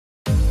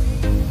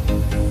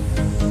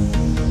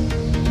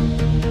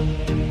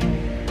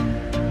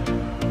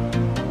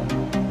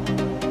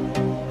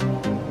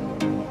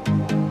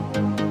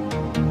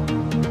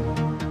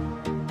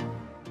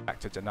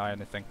deny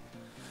anything.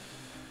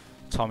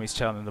 Tommy's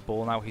challenging the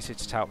ball now. He's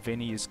hit it out.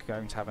 Vinny is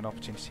going to have an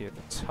opportunity at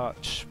the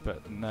touch,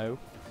 but no.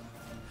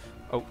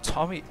 Oh,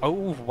 Tommy.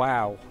 Oh,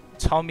 wow.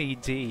 Tommy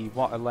D.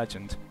 What a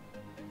legend.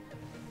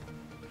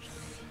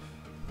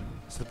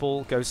 So the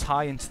ball goes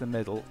high into the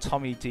middle.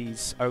 Tommy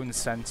D's own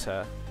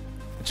centre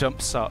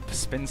jumps up,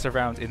 spins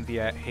around in the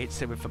air,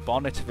 hits it with the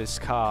bonnet of his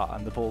car,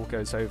 and the ball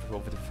goes over all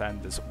the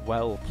defenders.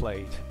 Well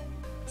played.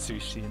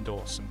 Sushi and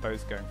Dawson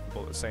both going for the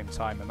ball at the same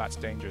time, and that's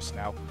dangerous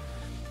now.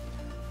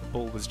 The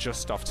ball was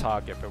just off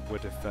target, but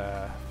would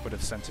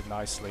have centred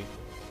nicely,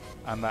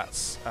 and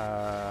that's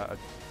a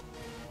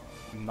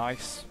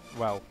nice.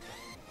 Well,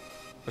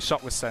 the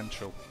shot was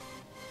central.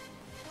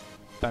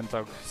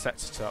 Bendog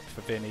sets it up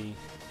for Vinny.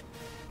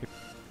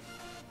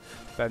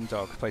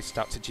 Bendog places it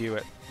out to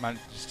Dewitt,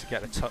 manages to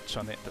get a touch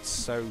on it, but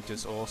so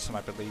does Awesome,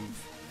 I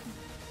believe.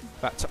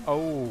 Back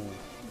to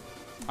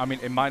I mean,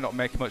 it might not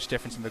make much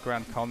difference in the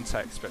grand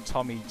context, but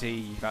Tommy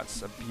D,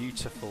 that's a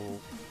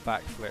beautiful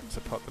backflip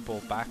to put the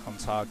ball back on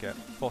target.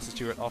 Forces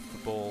Dewitt off the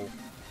ball,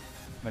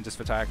 and then just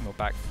the diagonal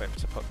backflip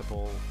to put the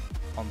ball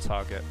on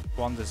target.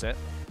 Wanders it.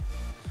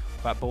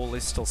 That ball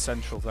is still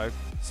central though,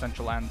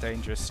 central and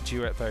dangerous.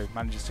 Dewitt though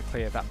manages to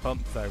clear. That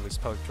bump though was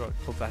pulled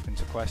that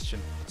into question.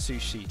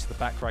 Sushi to the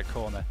back right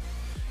corner,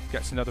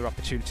 gets another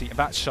opportunity, and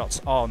that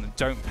shot's on.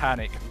 Don't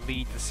panic,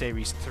 lead the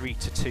series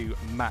 3-2,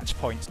 match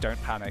point,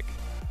 don't panic.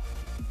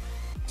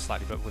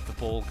 Slightly, but with the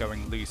ball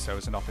going loose, there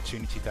was an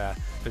opportunity there.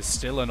 There's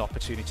still an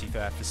opportunity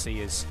there for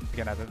Seers.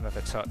 Again,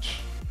 another touch,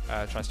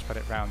 tries to put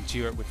it round.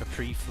 Dewitt with the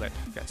pre-flip,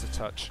 gets a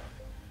touch.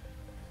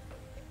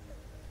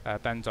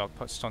 Bendog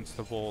puts it onto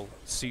the wall.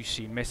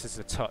 Sushi misses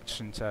the touch,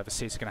 and the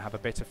Seers are going to have a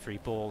bit of free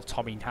ball.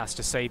 Tommy has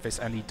to save this,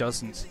 and he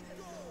doesn't.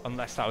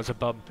 Unless that was a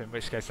bump, in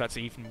which case that's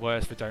even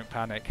worse for Don't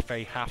Panic.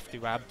 They have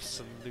to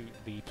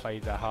absolutely play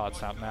their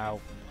hearts out now.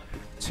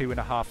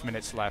 2.5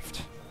 minutes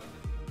left.